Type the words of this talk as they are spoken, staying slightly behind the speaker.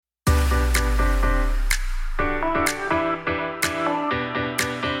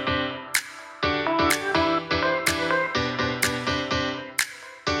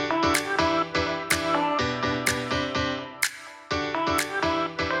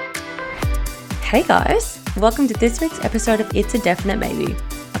Hey guys, welcome to this week's episode of It's a Definite Maybe,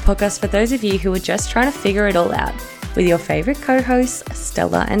 a podcast for those of you who are just trying to figure it all out with your favourite co-hosts,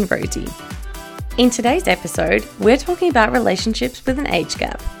 Stella and Rosie. In today's episode, we're talking about relationships with an age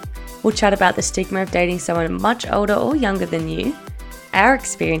gap. We'll chat about the stigma of dating someone much older or younger than you, our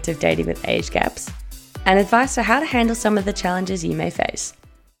experience of dating with age gaps, and advice for how to handle some of the challenges you may face.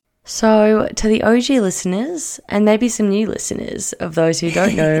 So, to the OG listeners, and maybe some new listeners of those who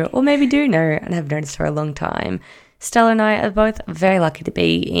don't know, or maybe do know and have noticed for a long time, Stella and I are both very lucky to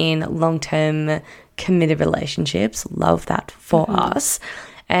be in long-term committed relationships. Love that for us.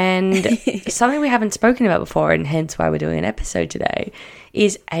 And something we haven't spoken about before, and hence why we're doing an episode today,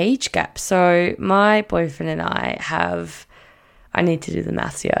 is age gap. So, my boyfriend and I have, I need to do the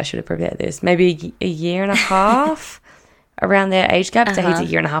maths here, I should have prepared this, maybe a year and a half around their age gap. So he's a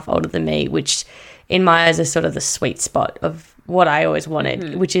year and a half older than me, which in my eyes is sort of the sweet spot of what I always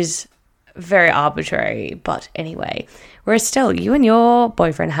wanted, which is very arbitrary. But anyway, whereas still, you and your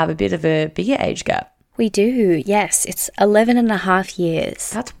boyfriend have a bit of a bigger age gap. We do, yes. It's 11 and a half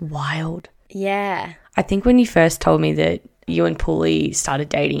years. That's wild. Yeah. I think when you first told me that you and Paulie started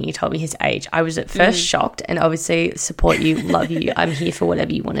dating, you told me his age, I was at first shocked, and obviously support you, love you, I'm here for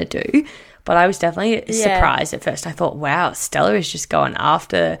whatever you want to do. But I was definitely surprised at first. I thought, wow, Stella is just going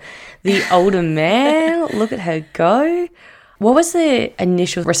after the older man. Look at her go. What was the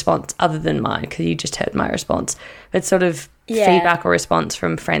initial response other than mine? Because you just heard my response. But sort of feedback or response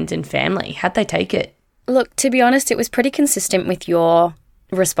from friends and family. How'd they take it? Look, to be honest, it was pretty consistent with your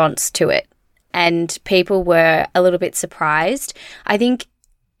response to it. And people were a little bit surprised. I think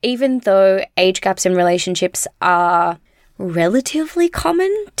even though age gaps in relationships are relatively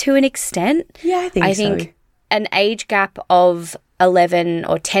common to an extent. Yeah, I think an age gap of 11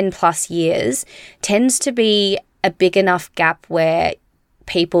 or 10 plus years tends to be a big enough gap where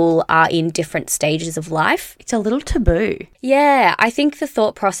people are in different stages of life. It's a little taboo. Yeah, I think the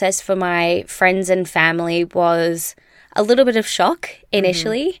thought process for my friends and family was a little bit of shock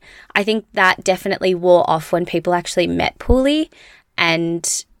initially. I think that definitely wore off when people actually met Paulie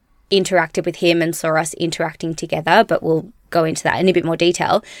and interacted with him and saw us interacting together, but we'll go into that in a bit more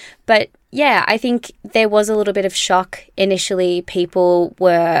detail. But yeah, I think there was a little bit of shock initially. People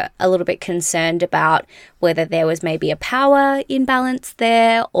were a little bit concerned about whether there was maybe a power imbalance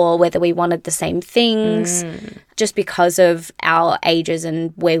there or whether we wanted the same things just because of our ages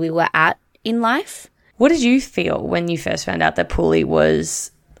and where we were at in life. What did you feel when you first found out that Paulie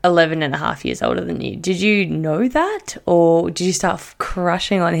was 11 and a half years older than you? Did you know that, or did you start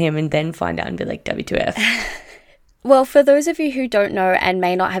crushing on him and then find out and be like, W2F? Well, for those of you who don't know and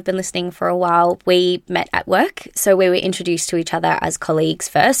may not have been listening for a while, we met at work. So we were introduced to each other as colleagues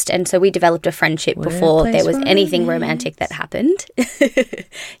first. And so we developed a friendship before there was anything romantic that happened.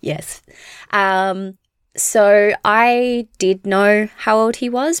 Yes. So I did know how old he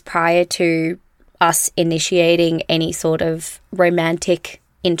was prior to us initiating any sort of romantic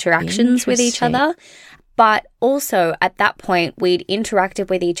interactions with each other. But also at that point, we'd interacted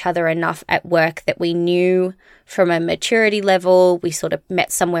with each other enough at work that we knew from a maturity level, we sort of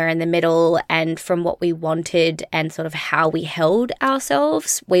met somewhere in the middle, and from what we wanted and sort of how we held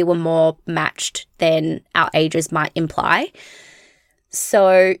ourselves, we were more matched than our ages might imply.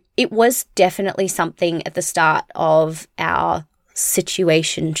 So it was definitely something at the start of our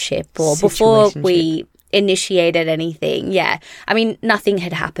situationship or before we initiated anything. Yeah. I mean, nothing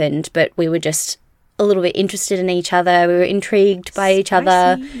had happened, but we were just a little bit interested in each other. We were intrigued by each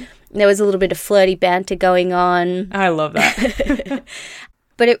other. There was a little bit of flirty banter going on. I love that.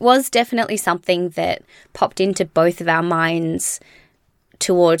 But it was definitely something that popped into both of our minds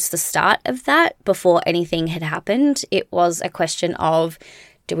towards the start of that before anything had happened. It was a question of,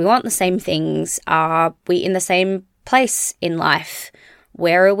 do we want the same things? Are we in the same place in life?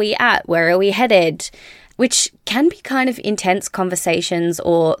 Where are we at? Where are we headed? Which can be kind of intense conversations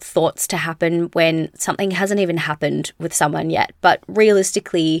or thoughts to happen when something hasn't even happened with someone yet. But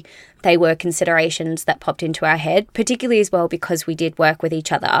realistically, they were considerations that popped into our head, particularly as well because we did work with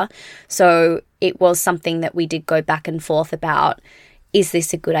each other. So it was something that we did go back and forth about. Is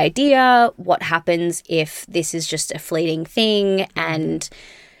this a good idea? What happens if this is just a fleeting thing and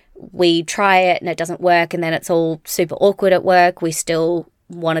we try it and it doesn't work and then it's all super awkward at work? We still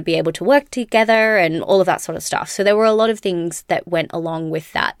want to be able to work together and all of that sort of stuff. So there were a lot of things that went along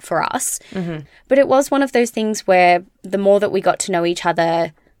with that for us. But it was one of those things where the more that we got to know each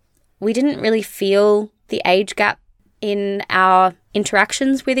other, we didn't really feel the age gap in our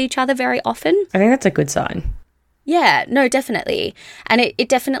interactions with each other very often. I think that's a good sign. Yeah, no, definitely. And it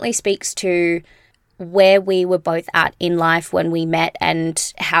definitely speaks to where we were both at in life when we met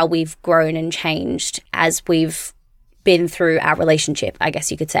and how we've grown and changed as we've been through our relationship, I guess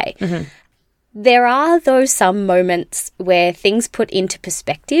you could say. Mm-hmm. There are, though, some moments where things put into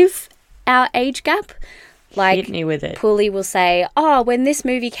perspective our age gap. Like, hit me with it. Pulley will say, oh, when this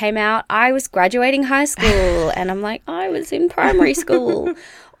movie came out, I was graduating high school. And I'm like, I was in primary school.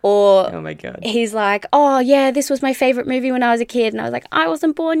 Or oh my God. He's like, oh, yeah, this was my favorite movie when I was a kid. And I was like, I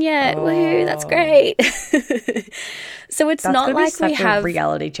wasn't born yet. Oh. Woohoo, that's great. So it's That's not like we have a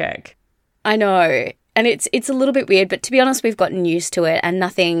reality check. I know. And it's a little bit weird, but to be honest, we've gotten used to it and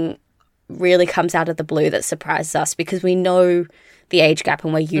nothing really comes out of the blue that surprises us because we know the age gap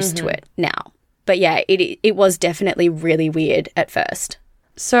and we're used to it now. But yeah, it was definitely really weird at first.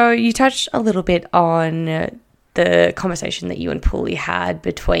 So you touched a little bit on the conversation that you and Pulley had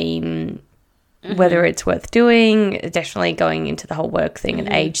between whether it's worth doing, definitely going into the whole work thing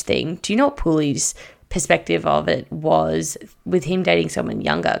and age thing. Do you know what Pulley's perspective of it was with him dating someone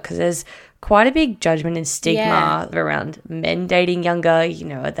younger? Because there's quite a big judgment and stigma around men dating younger. You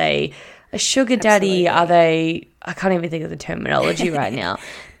know, are they a sugar daddy? Are they, I can't even think of the terminology right now,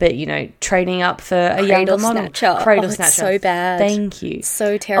 but, you know, trading up for a younger model. Cradle snatcher. It's so bad. Thank you.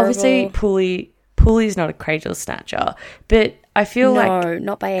 So terrible. Obviously, Pulley's not a cradle snatcher, but I feel like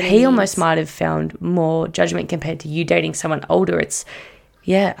not by any he means. almost might have found more judgment compared to you dating someone older. It's,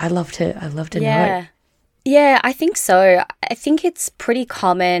 I'd love to know. Yeah, I think so. I think it's pretty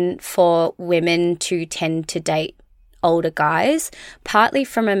common for women to tend to date older guys, partly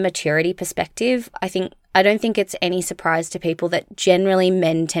from a maturity perspective. I don't think it's any surprise to people that generally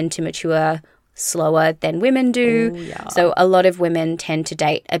men tend to mature slower than women do. Ooh, yeah. So a lot of women tend to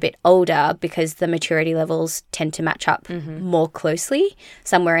date a bit older because the maturity levels tend to match up more closely,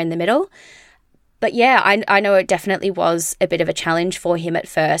 somewhere in the middle. But yeah, I know it definitely was a bit of a challenge for him at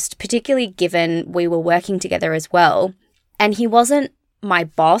first, particularly given we were working together as well. And he wasn't my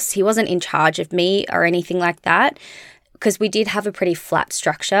boss. He wasn't in charge of me or anything like that, because we did have a pretty flat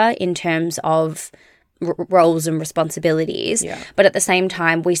structure in terms of roles and responsibilities. Yeah. But at the same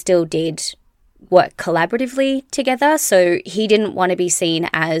time, we still did work collaboratively together. So he didn't want to be seen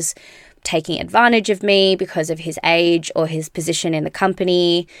as taking advantage of me because of his age or his position in the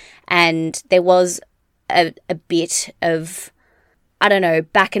company. And there was a bit of, I don't know,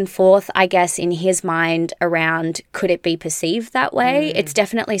 back and forth, I guess, in his mind around could it be perceived that way? It's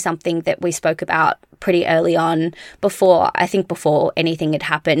definitely something that we spoke about pretty early on before anything had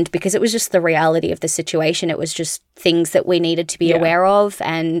happened, because it was just the reality of the situation. It was just things that we needed to be aware of.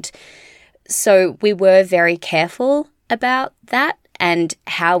 And so we were very careful about that and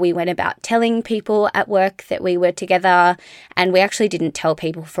how we went about telling people at work that we were together. And we actually didn't tell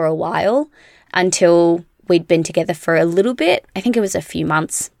people for a while until we'd been together for a little bit. I think it was a few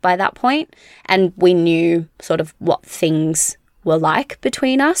months by that point. And we knew sort of what things were like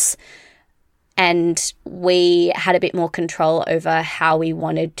between us. And we had a bit more control over how we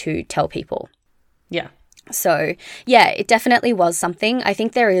wanted to tell people. Yeah. So, yeah, it definitely was something. I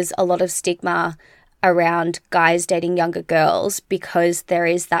think there is a lot of stigma around guys dating younger girls because there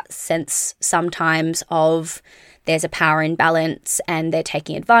is that sense sometimes of there's a power imbalance and they're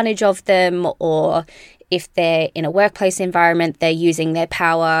taking advantage of them, or if they're in a workplace environment, they're using their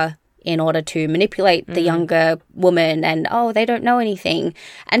power in order to manipulate the younger woman and, oh, they don't know anything.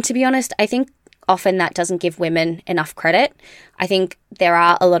 And to be honest, I think often that doesn't give women enough credit. I think there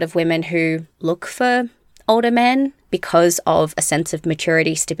are a lot of women who look for older men because of a sense of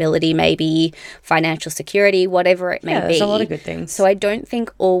maturity, stability, maybe financial security, whatever it may be. There's a lot of good things. So I don't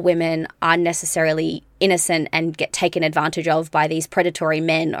think all women are necessarily innocent and get taken advantage of by these predatory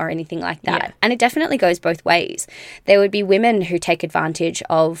men or anything like that. Yeah. And it definitely goes both ways. There would be women who take advantage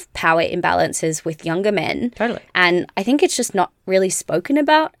of power imbalances with younger men. Totally. And I think it's just not really spoken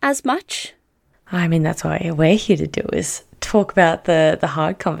about as much. I mean, that's what we're here to do, is talk about the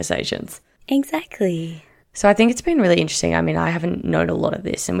hard conversations. Exactly. So I think it's been really interesting. I mean, I haven't known a lot of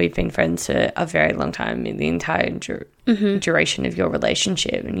this, and we've been friends for a very long time in the entire duration of your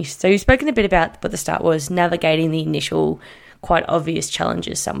relationship. And so you've spoken a bit about what the start was, navigating the initial quite obvious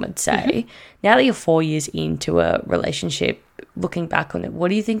challenges, some would say. Now that you're 4 years into a relationship, looking back on it, what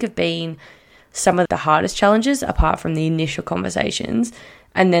do you think have been some of the hardest challenges apart from the initial conversations,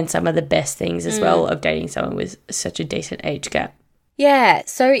 and then some of the best things as well of dating someone with such a decent age gap? Yeah,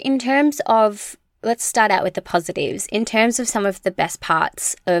 so in terms of, let's start out with the positives. In terms of some of the best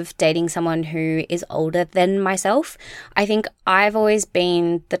parts of dating someone who is older than myself, I think I've always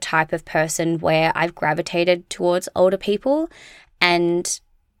been the type of person where I've gravitated towards older people. And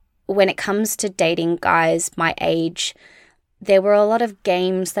when it comes to dating guys my age, there were a lot of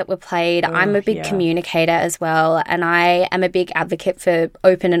games that were played. I'm a big communicator as well, and I am a big advocate for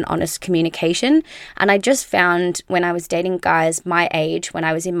open and honest communication. And I just found when I was dating guys my age, when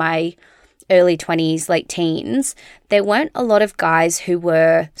I was in my early 20s, late teens, there weren't a lot of guys who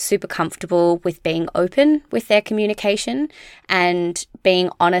were super comfortable with being open with their communication and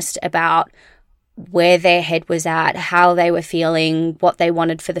being honest about where their head was at, how they were feeling, what they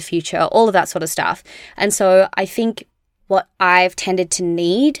wanted for the future, all of that sort of stuff. And so I think what I've tended to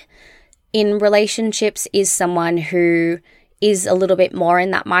need in relationships is someone who is a little bit more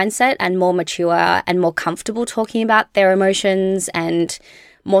in that mindset and more mature and more comfortable talking about their emotions and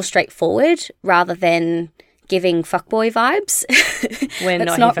more straightforward rather than giving fuckboy vibes.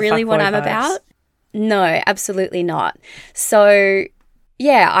 That's not really what I'm about. No, absolutely not. So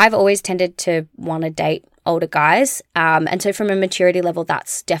yeah, I've always tended to want to date older guys. And so from a maturity level,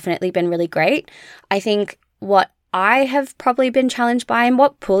 that's definitely been really great. I think what I have probably been challenged by, and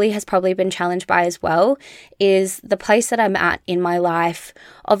what Paulie has probably been challenged by as well, is the place that I'm at in my life.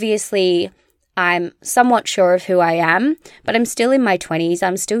 Obviously, I'm somewhat sure of who I am, but I'm still in my 20s.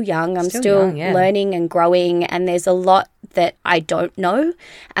 I'm still young. I'm still learning and growing, and there's a lot that I don't know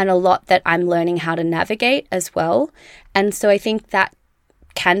and a lot that I'm learning how to navigate as well. And so I think that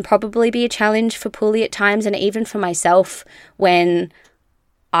can probably be a challenge for Paulie at times, and even for myself when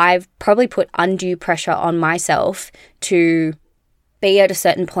I've probably put undue pressure on myself to be at a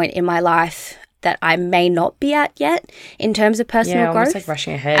certain point in my life that I may not be at yet in terms of personal growth. Like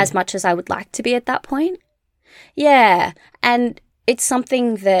rushing ahead. As much as I would like to be at that point. Yeah. And it's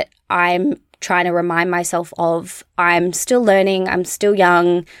something that I'm trying to remind myself of. I'm still learning. I'm still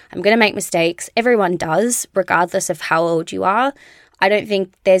young. I'm going to make mistakes. Everyone does, regardless of how old you are. I don't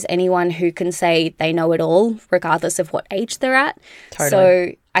think there's anyone who can say they know it all, regardless of what age they're at. Totally.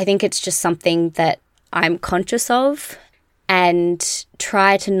 So I think it's just something that I'm conscious of and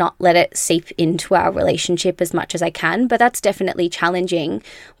try to not let it seep into our relationship as much as I can. But that's definitely challenging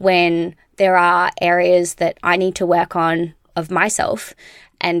when there are areas that I need to work on of myself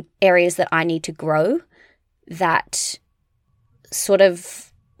and areas that I need to grow that sort of,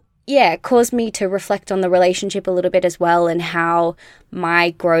 caused me to reflect on the relationship a little bit as well, and how my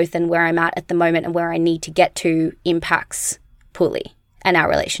growth and where I'm at the moment and where I need to get to impacts Paulie and our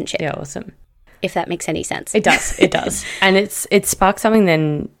relationship. Yeah, awesome. If that makes any sense. It does. It does. And it sparked something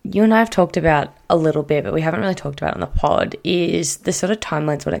then you and I have talked about a little bit, but we haven't really talked about on the pod, is the sort of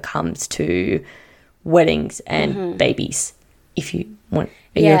timelines when it comes to weddings and babies. If you want,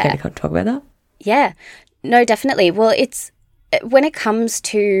 are you okay to talk about that? Yeah. No, definitely. Well, it's when it comes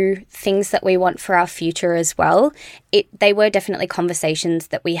to things that we want for our future as well, they were definitely conversations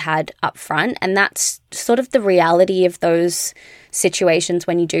that we had up front, and that's sort of the reality of those situations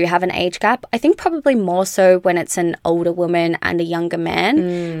when you do have an age gap. I think probably more so when it's an older woman and a younger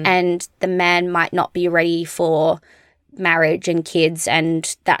man, and the man might not be ready for marriage and kids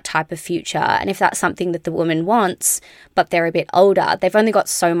and that type of future. And if that's something that the woman wants, but they're a bit older, they've only got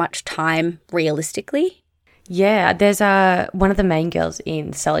so much time realistically. Yeah, there's one of the main girls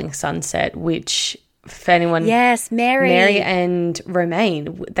in Selling Sunset, which for anyone... Yes, Mary and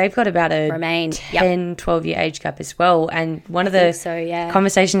Romaine. They've got about a 10, 12-year age gap as well. And one of the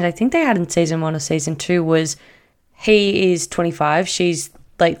conversations I think they had in season 1 or season 2 was he is 25, she's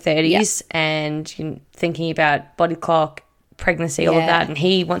late 30s, and you know, thinking about body clock, pregnancy, all of that. And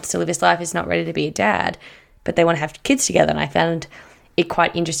he wants to live his life, he's not ready to be a dad, but they want to have kids together. And I found it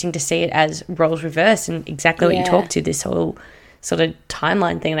quite interesting to see it as roles reversed and exactly what you talked to, this whole sort of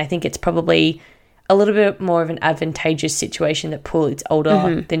timeline thing. And I think it's probably a little bit more of an advantageous situation that Paulie's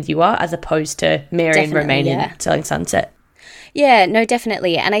older than you are, as opposed to Mary and Romaine in Selling Sunset. Yeah, no,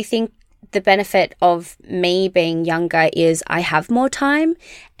 definitely. And I think the benefit of me being younger is I have more time,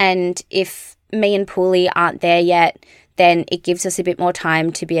 and if me and Paulie aren't there yet, then it gives us a bit more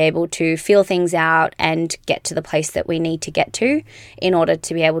time to be able to feel things out and get to the place that we need to get to in order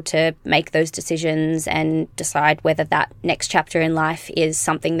to be able to make those decisions and decide whether that next chapter in life is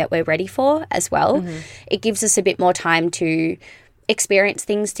something that we're ready for as well. It gives us a bit more time to experience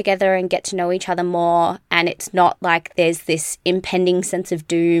things together and get to know each other more, and it's not like there's this impending sense of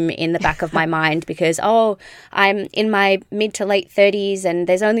doom in the back of my mind because I'm in my mid to late 30s and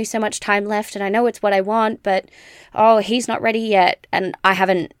there's only so much time left and I know it's what I want, but he's not ready yet, and I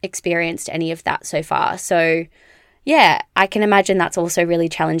haven't experienced any of that so far. So yeah, I can imagine that's also really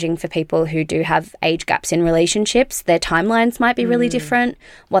challenging for people who do have age gaps in relationships. Their timelines might be really different,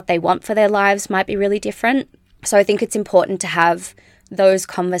 what they want for their lives might be really different. So I think it's important to have those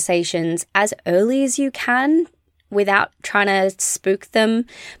conversations as early as you can without trying to spook them,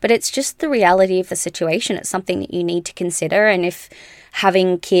 but it's just the reality of the situation. It's something that you need to consider, and if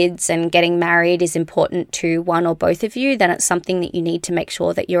having kids and getting married is important to one or both of you, then it's something that you need to make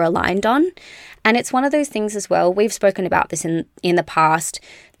sure that you're aligned on. And it's one of those things as well, we've spoken about this in the past,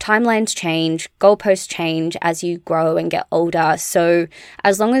 timelines change, goalposts change as you grow and get older. So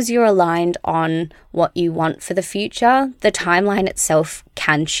as long as you're aligned on what you want for the future, the timeline itself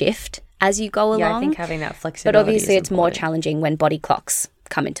can shift as you go along. Yeah, I think having that flexibility But obviously is it's more important. challenging when body clocks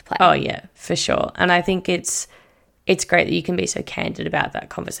come into play. Oh, yeah, for sure. And I think it's great that you can be so candid about that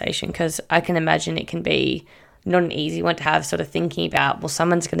conversation, because I can imagine it can be not an easy one to have, sort of thinking about, well,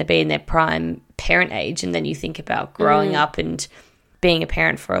 someone's going to be in their prime parent age, and then you think about growing up and being a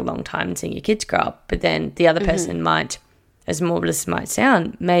parent for a long time and seeing your kids grow up. But then the other person might, as morbid as it might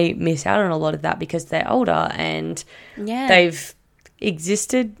sound, may miss out on a lot of that because they're older and they've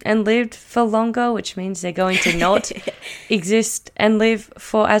existed and lived for longer, which means they're going to not exist and live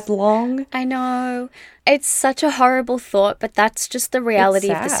for as long. I know. It's such a horrible thought, but that's just the reality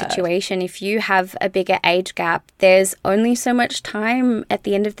of the sad. situation. If you have a bigger age gap, there's only so much time at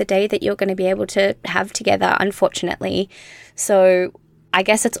the end of the day that you're going to be able to have together, unfortunately. So I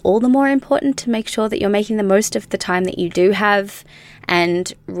guess it's all the more important to make sure that you're making the most of the time that you do have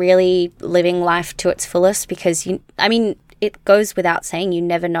and really living life to its fullest, because it goes without saying, you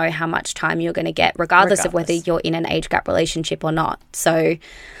never know how much time you're going to get, regardless of whether you're in an age gap relationship or not. So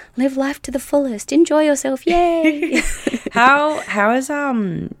live life to the fullest. Enjoy yourself. Yay. How is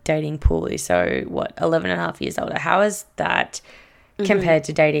dating poorly? So what, 11 and a half years older? How is that compared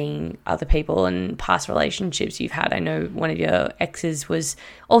to dating other people and past relationships you've had? I know one of your exes was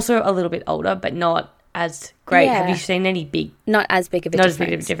also a little bit older, but not as great. Yeah. Have you seen any big... Not as big of a Not difference. as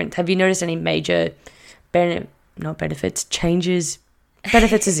big of a difference. Have you noticed any major... not benefits, changes?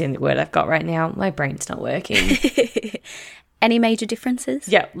 Benefits is in the word I've got right now. My brain's not working. Any major differences?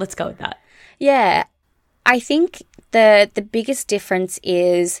 Yeah, let's go with that. Yeah. I think the biggest difference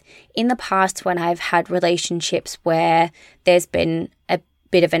is in the past when I've had relationships where there's been a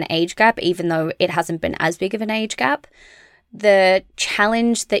bit of an age gap, even though it hasn't been as big of an age gap, the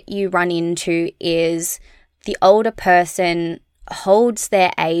challenge that you run into is the older person holds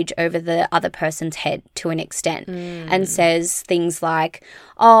their age over the other person's head to an extent and says things like,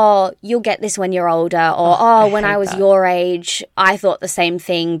 oh, you'll get this when you're older, or when I was your age, I thought the same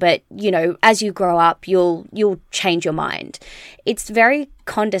thing, but, as you grow up, you'll change your mind. It's very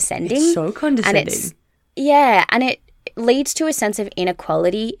condescending. It's so condescending. And it leads to a sense of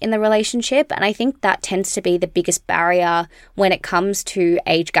inequality in the relationship, and I think that tends to be the biggest barrier when it comes to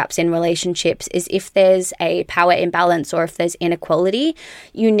age gaps in relationships. Is if there's a power imbalance or if there's inequality,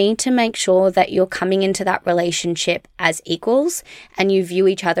 you need to make sure that you're coming into that relationship as equals and you view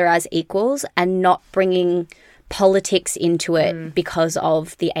each other as equals and not bringing politics into it because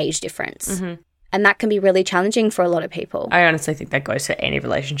of the age difference. And that can be really challenging for a lot of people. I honestly think that goes for any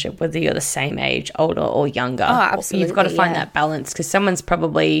relationship, whether you're the same age, older or younger. Oh, absolutely. You've got to find that balance, because someone's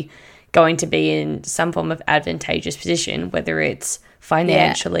probably going to be in some form of advantageous position, whether it's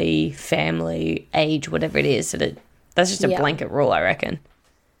financially, family, age, whatever it is. So that's just a blanket rule, I reckon.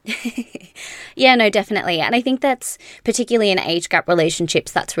 Yeah, no, definitely. And I think that's particularly in age gap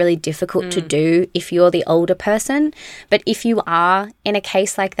relationships, that's really difficult to do if you're the older person. But if you are in a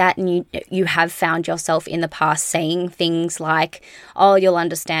case like that and you have found yourself in the past saying things like, oh, you'll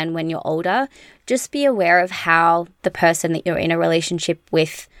understand when you're older, just be aware of how the person that you're in a relationship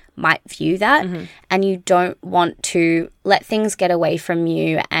with might view that, and you don't want to let things get away from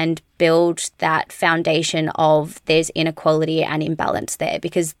you and build that foundation of there's inequality and imbalance there,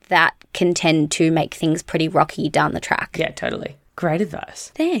 because that can tend to make things pretty rocky down the track. Yeah, totally. Great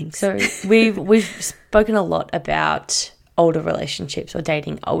advice. Thanks. So we've spoken a lot about older relationships or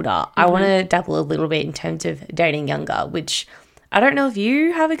dating older. I want to dabble a little bit in terms of dating younger, which I don't know if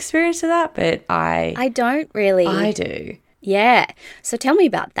you have experience of that, but I don't really. I do. Yeah. So tell me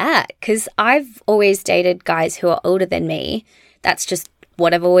about that, because I've always dated guys who are older than me. That's just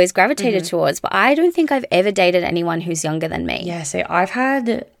what I've always gravitated towards. But I don't think I've ever dated anyone who's younger than me. Yeah, so I've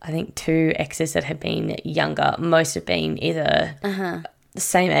had, I think, 2 exes that have been younger. Most have been either the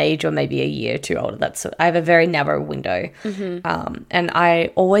same age or maybe a year or 2 older. I have a very narrow window. And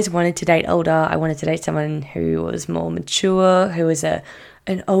I always wanted to date older. I wanted to date someone who was more mature, who was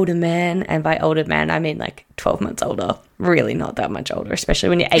an older man, and by older man I mean like 12 months older, really not that much older, especially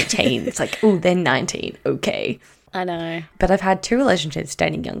when you're 18. It's like, oh, they're 19, okay. I know. But I've had 2 relationships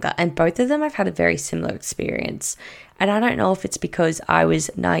dating younger, and both of them I've had a very similar experience. And I don't know if it's because I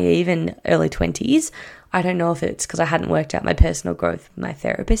was naive in early 20s. I don't know if it's because I hadn't worked out my personal growth with my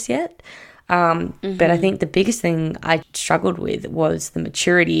therapist yet. But I think the biggest thing I struggled with was the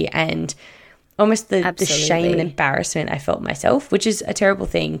maturity and almost the shame and embarrassment I felt myself, which is a terrible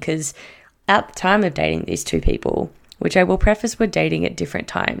thing because at the time of dating these two people, which I will preface we're dating at different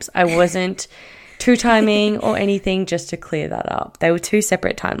times, I wasn't two-timing or anything, just to clear that up. They were two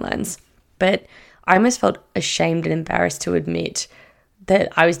separate timelines. But I almost felt ashamed and embarrassed to admit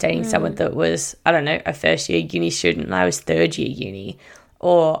that I was dating someone that was, I don't know, a first-year uni student and I was third-year uni.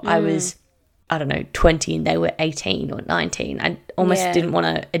 Or I was, I don't know, 20 and they were 18 or 19. I almost didn't want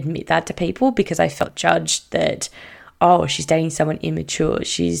to admit that to people because I felt judged that, oh, she's dating someone immature.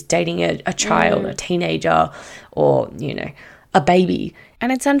 She's dating a child, a teenager, or, you know, a baby.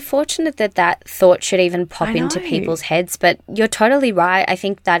 And it's unfortunate that that thought should even pop into people's heads. But you're totally right. I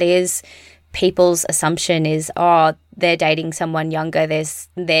think that is people's assumption is, oh, they're dating someone younger,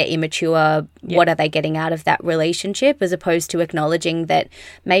 they're immature, what are they getting out of that relationship, as opposed to acknowledging that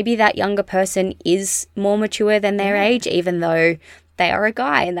maybe that younger person is more mature than their age, even though they are a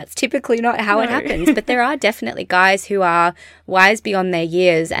guy, and that's typically not how it happens. But there are definitely guys who are wise beyond their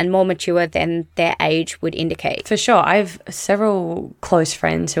years and more mature than their age would indicate. For sure. I have several close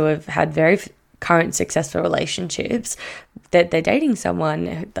friends who have had very current successful relationships that they're dating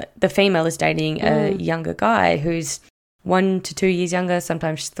someone, the female is dating a younger guy who's 1 to 2 years younger,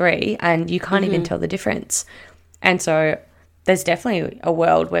 sometimes 3, and you can't even tell the difference. And so there's definitely a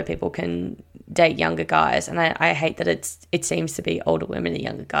world where people can date younger guys, and I hate that it seems to be older women and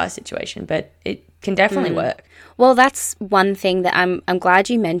younger guys situation, but it can definitely work. Well, that's one thing that I'm glad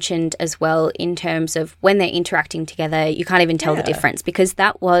you mentioned as well, in terms of when they're interacting together, you can't even tell the difference, because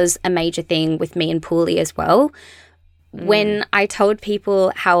that was a major thing with me and Paulie as well. When I told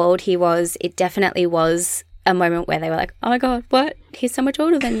people how old he was, it definitely was a moment where they were like, oh my God, what? He's so much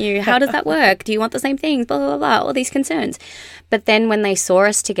older than you. How does that work? Do you want the same things? Blah, blah, blah, all these concerns. But then when they saw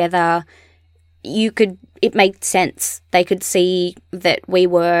us together, it made sense. They could see that we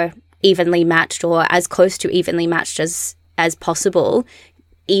were evenly matched, or as close to evenly matched as possible,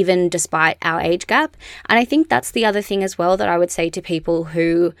 even despite our age gap. And I think that's the other thing as well that I would say to people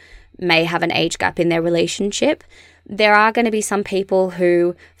who may have an age gap in their relationship. There are going to be some people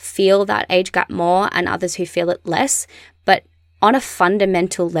who feel that age gap more and others who feel it less. But on a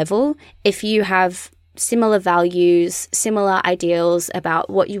fundamental level, if you have similar values, similar ideals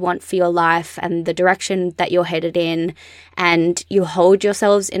about what you want for your life and the direction that you're headed in, and you hold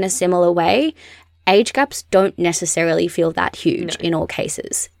yourselves in a similar way, age gaps don't necessarily feel that huge in all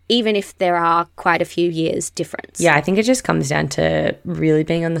cases, even if there are quite a few years difference. Yeah, I think it just comes down to really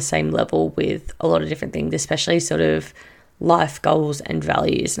being on the same level with a lot of different things, especially sort of life goals and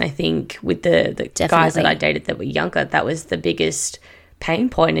values. And I think with the guys that I dated that were younger, that was the biggest pain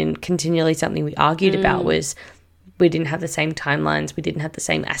point, and continually something we argued about was we didn't have the same timelines, we didn't have the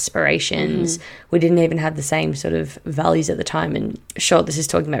same aspirations, we didn't even have the same sort of values at the time. And sure, this is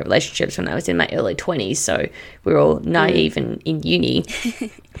talking about relationships when I was in my early 20s, so we were all naive and in uni.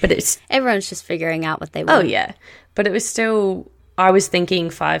 But it's everyone's just figuring out what they want. Oh yeah, but it was still, I was thinking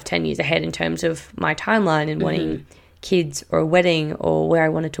 5-10 years ahead in terms of my timeline and wanting kids or a wedding or where I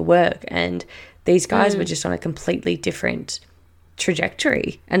wanted to work, and these guys were just on a completely different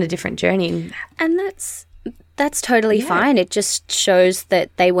trajectory and a different journey. And that's totally fine. It just shows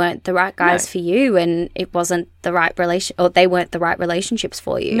that they weren't the right guys for you, and it wasn't the right or they weren't the right relationships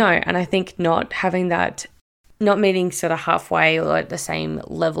for you. No, and I think not having that, not meeting sort of halfway or at the same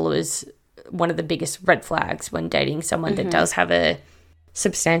level is one of the biggest red flags when dating someone that does have a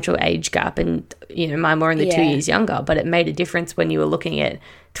substantial age gap. And, you know, mine were only 2 years younger, but it made a difference when you were looking at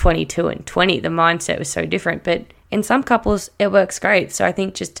 22 and 20. The mindset was so different. But in some couples, it works great. So I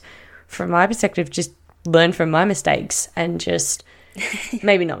think just from my perspective, just learn from my mistakes and just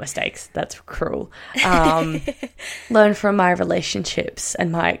maybe not mistakes, that's cruel, learn from my relationships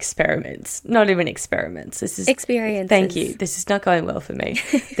and my experiments. Not even experiments, this is experiences. Thank you. This is not going well for me,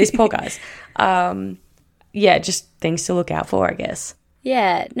 these poor guys. Just things to look out for, I guess.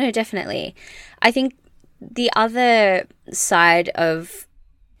 Yeah, no, definitely. I think the other side of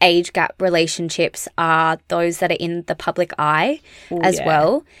age gap relationships are those that are in the public eye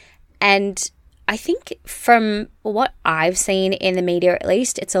well. And I think from what I've seen in the media, at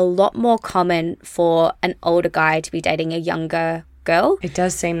least, it's a lot more common for an older guy to be dating a younger girl. It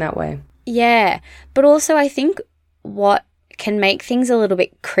does seem that way. Yeah. But also I think what can make things a little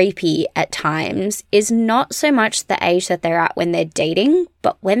bit creepy at times is not so much the age that they're at when they're dating,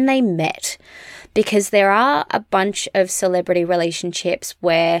 but when they met. Because there are a bunch of celebrity relationships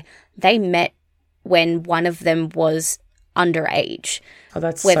where they met when one of them was underage. Oh,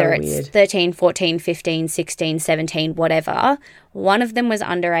 that's whether so it's weird. 13, 14, 15, 16, 17, whatever. One of them was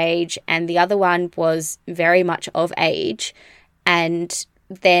underage and the other one was very much of age. And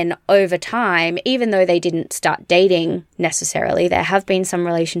then over time, even though they didn't start dating necessarily, there have been some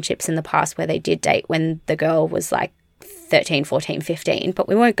relationships in the past where they did date when the girl was like 13, 14, 15, but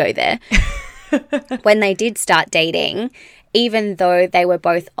we won't go there. When they did start dating, even though they were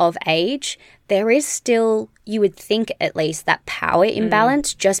both of age, there is still, you would think at least, that power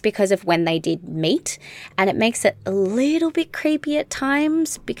imbalance just because of when they did meet. And it makes it a little bit creepy at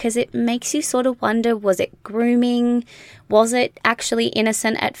times because it makes you sort of wonder, was it grooming? Was it actually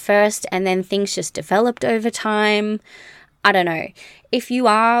innocent at first and then things just developed over time? I don't know. If you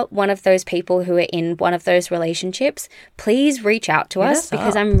are one of those people who are in one of those relationships, please reach out to us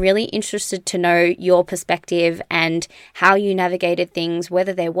because I'm really interested to know your perspective and how you navigated things,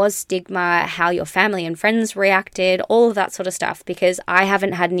 whether there was stigma, how your family and friends reacted, all of that sort of stuff, because I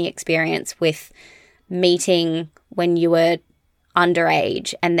haven't had any experience with meeting when you were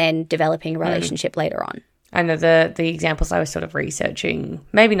underage and then developing a relationship later on. I know the examples I was sort of researching,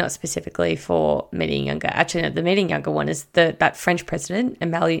 maybe not specifically for meeting younger. Actually, no, the meeting younger one is that French president,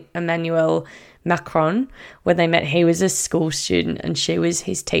 Emmanuel Macron. When they met, he was a school student and she was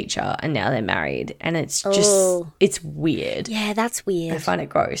his teacher, and now they're married. And it's just, it's weird. Yeah, that's weird. I find it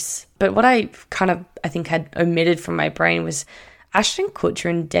gross. But what I think had omitted from my brain was Ashton Kutcher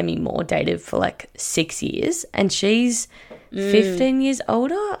and Demi Moore dated for like 6 years, and she's 15 years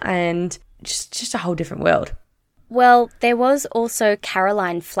older, and just a whole different world. Well, there was also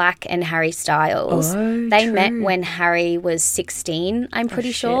Caroline Flack and Harry Styles. They met when Harry was 16, I'm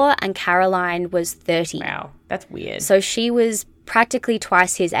pretty sure, and Caroline was 30. Wow, that's weird. So she was practically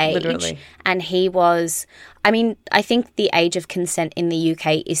twice his age. Literally. And he was, I mean, I think the age of consent in the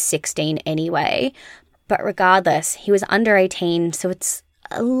UK is 16 anyway. But regardless, he was under 18, so it's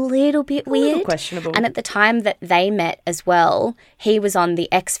a little bit weird. A little questionable. And at the time that they met as well, he was on the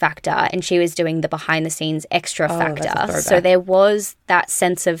X Factor and she was doing the behind the scenes Extra Factor. So there was that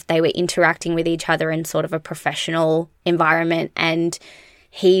sense of they were interacting with each other in sort of a professional environment, and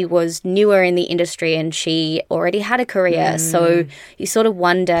he was newer in the industry and she already had a career. So you sort of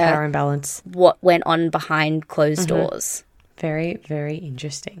wonder power imbalance, what went on behind closed doors. Very, very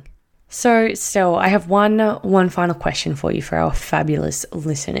interesting. So, Stel, I have one final question for you for our fabulous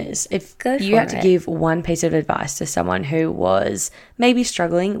listeners. If you had to give one piece of advice to someone who was maybe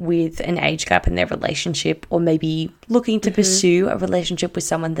struggling with an age gap in their relationship, or maybe looking to pursue a relationship with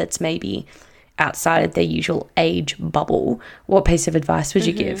someone that's maybe outside of their usual age bubble, what piece of advice would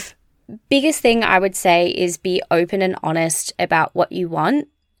you give? Biggest thing I would say is be open and honest about what you want,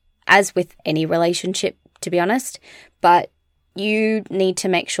 as with any relationship, to be honest. But you need to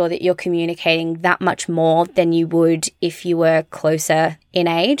make sure that you're communicating that much more than you would if you were closer in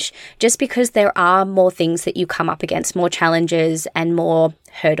age, just because there are more things that you come up against, more challenges and more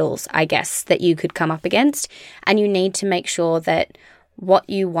hurdles, I guess, that you could come up against. And you need to make sure that what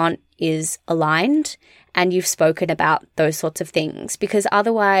you want is aligned and you've spoken about those sorts of things, because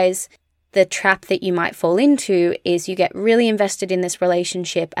otherwise the trap that you might fall into is you get really invested in this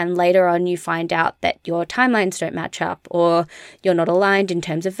relationship and later on you find out that your timelines don't match up, or you're not aligned in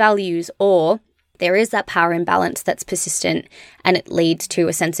terms of values, or there is that power imbalance that's persistent and it leads to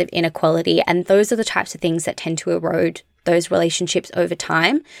a sense of inequality. And those are the types of things that tend to erode those relationships over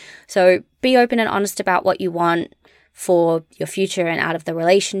time. So be open and honest about what you want for your future and out of the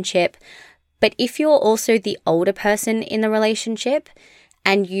relationship. But if you're also the older person in the relationship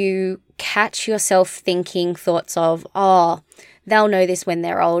and you catch yourself thinking thoughts of, oh, they'll know this when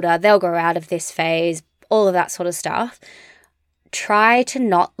they're older, they'll grow out of this phase, all of that sort of stuff, try to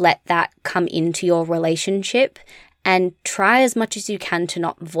not let that come into your relationship, and try as much as you can to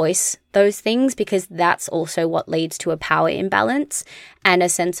not voice those things, because that's also what leads to a power imbalance and a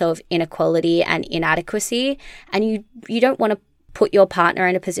sense of inequality and inadequacy. And you don't want to put your partner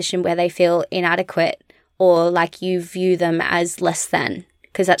in a position where they feel inadequate or like you view them as less than,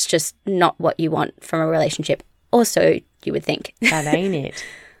 because that's just not what you want from a relationship. Also, you would think. That ain't it.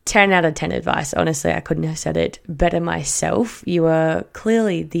 10 out of 10 advice. Honestly, I couldn't have said it better myself. You are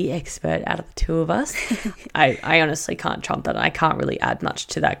clearly the expert out of the two of us. I honestly can't trump that. I can't really add much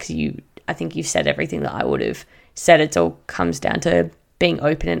to that because I think you've said everything that I would have said. It all comes down to being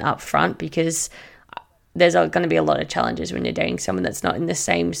open and upfront, because there's going to be a lot of challenges when you're dating someone that's not in the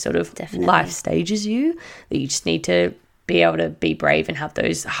same sort of life stage as you, that you just need to be able to be brave and have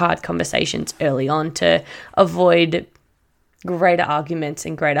those hard conversations early on to avoid greater arguments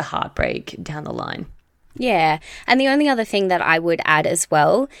and greater heartbreak down the line. Yeah. And the only other thing that I would add as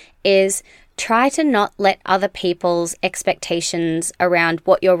well is try to not let other people's expectations around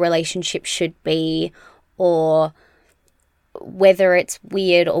what your relationship should be, or whether it's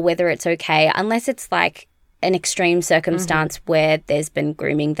weird or whether it's okay, unless it's like an extreme circumstance where there's been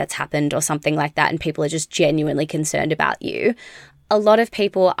grooming that's happened or something like that and people are just genuinely concerned about you. A lot of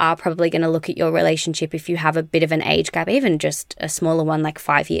people are probably going to look at your relationship if you have a bit of an age gap, even just a smaller one like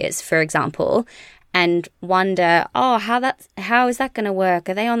 5 years, for example, and wonder, oh, how is that going to work?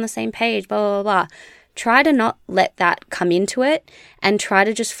 Are they on the same page? Blah, blah, blah. Try to not let that come into it and try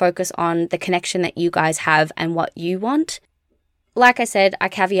to just focus on the connection that you guys have and what you want. Like I said, I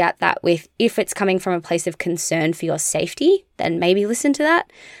caveat that with, if it's coming from a place of concern for your safety, then maybe listen to that.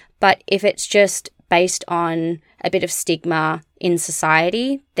 But if it's just based on a bit of stigma in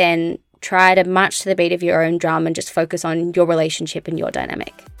society, then try to march to the beat of your own drum and just focus on your relationship and your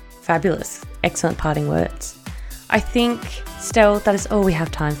dynamic. Fabulous. Excellent parting words. I think, Stell, that is all we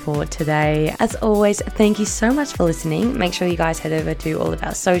have time for today. As always, thank you so much for listening. Make sure you guys head over to all of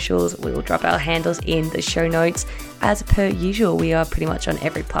our socials. We will drop our handles in the show notes. As per usual, we are pretty much on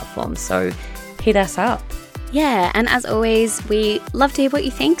every platform, so hit us up. Yeah, and as always, we love to hear what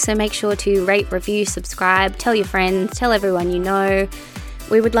you think, so make sure to rate, review, subscribe, tell your friends, tell everyone you know.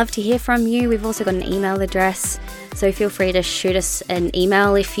 We would love to hear from you. We've also got an email address, so feel free to shoot us an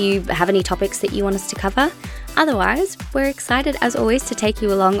email if you have any topics that you want us to cover. Otherwise, we're excited as always to take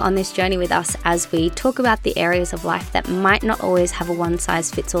you along on this journey with us as we talk about the areas of life that might not always have a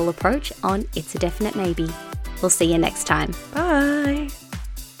one-size-fits-all approach on It's a Definite Maybe. We'll see you next time. Bye.